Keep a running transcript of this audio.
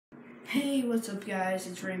Hey, what's up guys?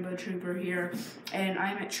 It's Rainbow Trooper here, and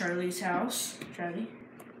I'm at Charlie's house. Charlie?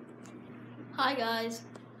 Hi guys.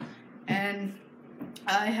 And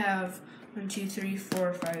I have 1, 2, 3,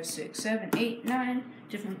 4, 5, 6, 7, 8, 9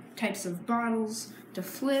 different types of bottles to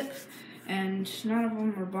flip, and none of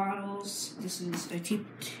them are bottles. This is a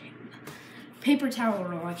paper towel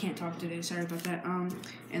roll. I can't talk today, sorry about that.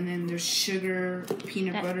 And then there's sugar,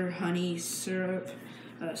 peanut butter, honey, syrup,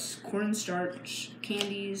 cornstarch,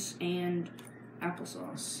 candies, and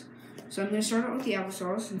applesauce. So I'm going to start out with the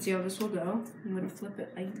applesauce and see how this will go. I'm going to flip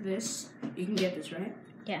it like this. You can get this, right?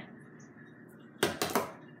 Yeah.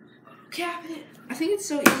 Cap it. I think it's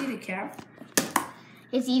so easy to cap.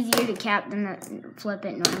 It's easier to cap than to flip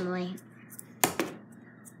it normally.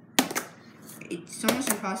 It's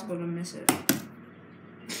almost impossible to miss it.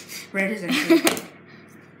 Red is actually.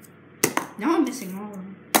 Now I'm missing all of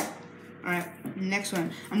them. Alright, next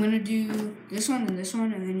one. I'm going to do this one and this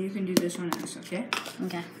one, and then you can do this one next, okay?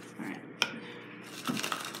 Okay. Alright.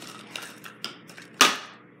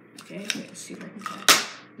 Okay, let's see if I can try it.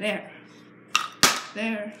 There.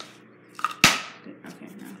 There. Okay,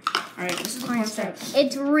 now. Alright, this is the cornstarch.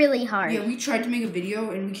 It's really hard. Yeah, we tried to make a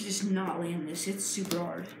video, and we could just not land this. It's super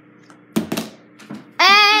hard.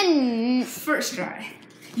 And First try.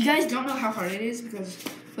 You guys don't know how hard it is because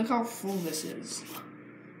look how full this is.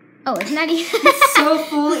 oh, it's not even. It's so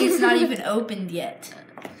full, it's not even opened yet.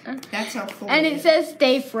 That's how full And it it is. says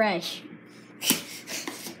stay fresh.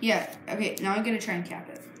 Yeah, okay, now I'm going to try and cap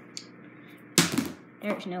it.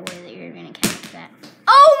 There's no way that you're gonna cap that.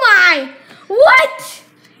 Oh my! What?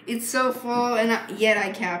 It's so full, and yet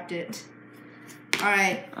I capped it.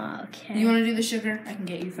 Alright. Okay. You want to do the sugar? I can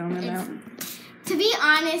get you filming out. To be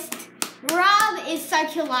honest, Rob is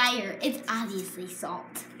such a liar. It's obviously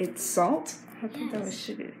salt. It's salt? I think that was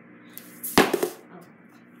sugar.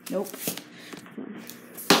 Nope.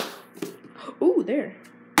 Ooh, there.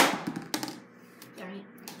 Darn it.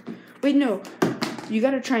 Wait, no. You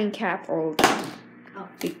gotta try and cap all of them. Oh.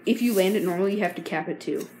 If you land it normally, you have to cap it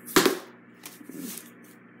too.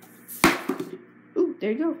 Ooh,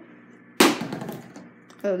 there you go.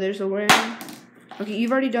 Oh, there's a land. Okay,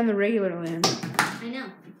 you've already done the regular land. I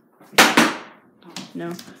know.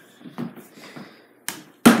 No.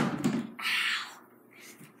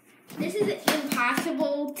 This is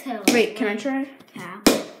impossible to. Wait, can I try? Cap.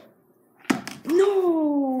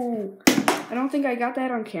 No! I don't think I got that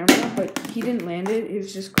on camera, but he didn't land it. It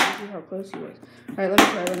was just crazy how close he was. Alright,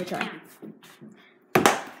 let me try.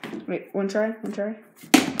 Wait, one try? One try?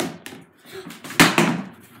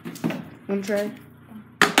 One try?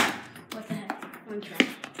 What the heck? One try.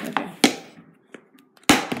 Okay.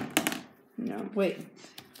 No, wait.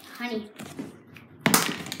 Honey.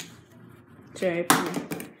 Sorry.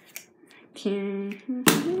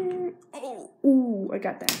 Oh, ooh, I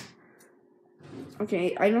got that.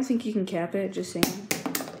 Okay, I don't think you can cap it, just saying.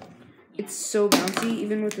 It's so bouncy,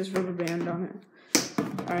 even with this rubber band on it.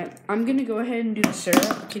 Alright, I'm gonna go ahead and do the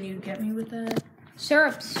syrup. Can you get me with that?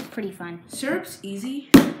 Syrup's pretty fun. Syrup's easy.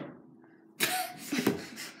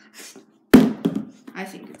 I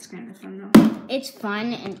think it's kind of fun though. It's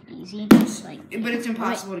fun and easy. Like, But it's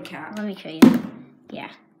impossible to cap. let me show you. Yeah.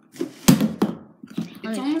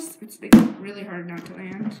 It's like really hard not to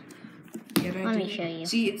land. Let me show you.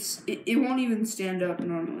 See, it won't even stand up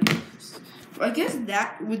normally. I guess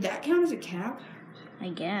would that count as a cap? I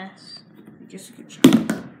guess. I guess you could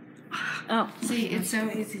try. Oh. See, it's so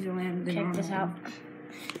easy to land. Check this out.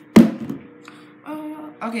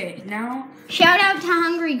 Okay, now Shout out to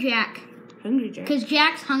Hungry Jack. Hungry Jack. Because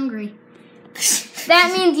Jack's hungry.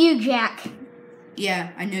 That means you, Jack.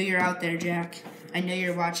 Yeah, I know you're out there, Jack. I know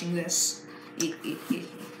you're watching this. All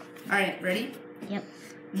right, ready? Yep.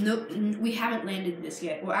 Nope, we haven't landed this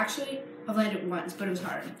yet. Well, actually, I've landed once, but it was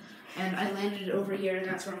hard. And I landed it over here, and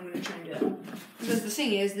that's what I'm going to try and do. Because the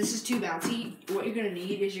thing is, this is too bouncy. What you're going to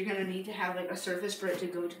need is you're going to need to have like a surface for it to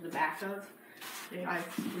go to the back of.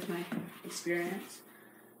 With my experience.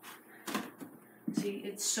 See,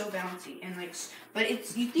 it's so bouncy and like, but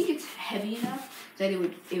you think it's heavy enough that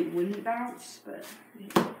it wouldn't bounce, but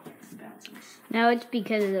it bounces. No, it's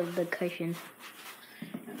because of the cushion.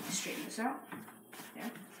 Let me straighten this out. Yeah.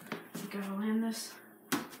 Gotta land this.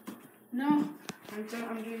 No.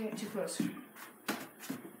 I'm doing it too close.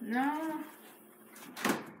 No.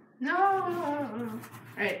 No.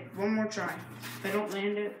 Alright, one more try. If I don't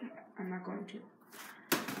land it, I'm not going to.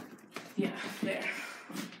 Yeah, there.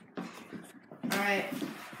 Alright.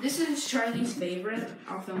 This is Charlie's favorite.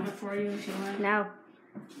 I'll film it for you if you want. No.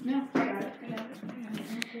 No, I got it.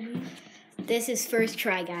 This is first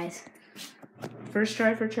try, guys. First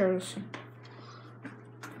try for Charles.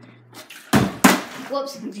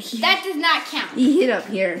 Whoops. That does not count. He hit up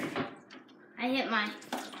here. I hit my.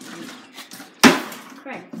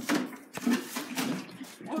 Right.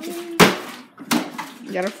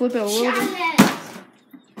 You gotta flip it a little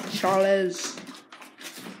bit. Charles.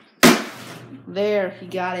 There, he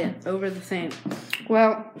got it over the thing.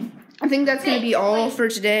 Well, I think that's gonna be all for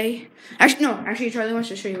today. Actually, no. Actually, Charlie wants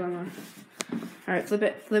to show you one more. All right, flip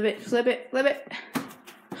it, flip it, flip it, flip it.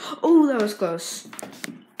 Oh, that was close.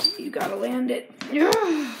 You gotta land it. Yeah.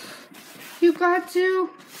 You got to.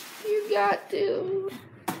 You got to.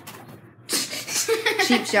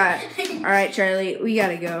 Cheap shot. All right, Charlie, we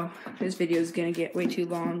gotta go. This video is gonna get way too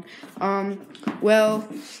long. Well,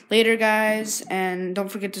 later, guys, and don't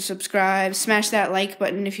forget to subscribe. Smash that like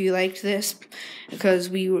button if you liked this, because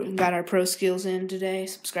we got our pro skills in today.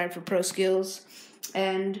 Subscribe for pro skills,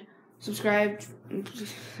 and subscribe.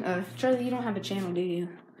 Charlie, you don't have a channel, do you?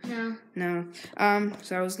 No. No.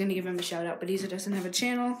 So I was gonna give him a shout out, but he doesn't have a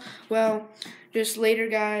channel. Well, just later,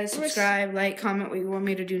 guys. Subscribe, like, comment what you want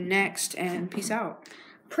me to do next, and peace out.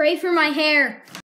 Pray for my hair.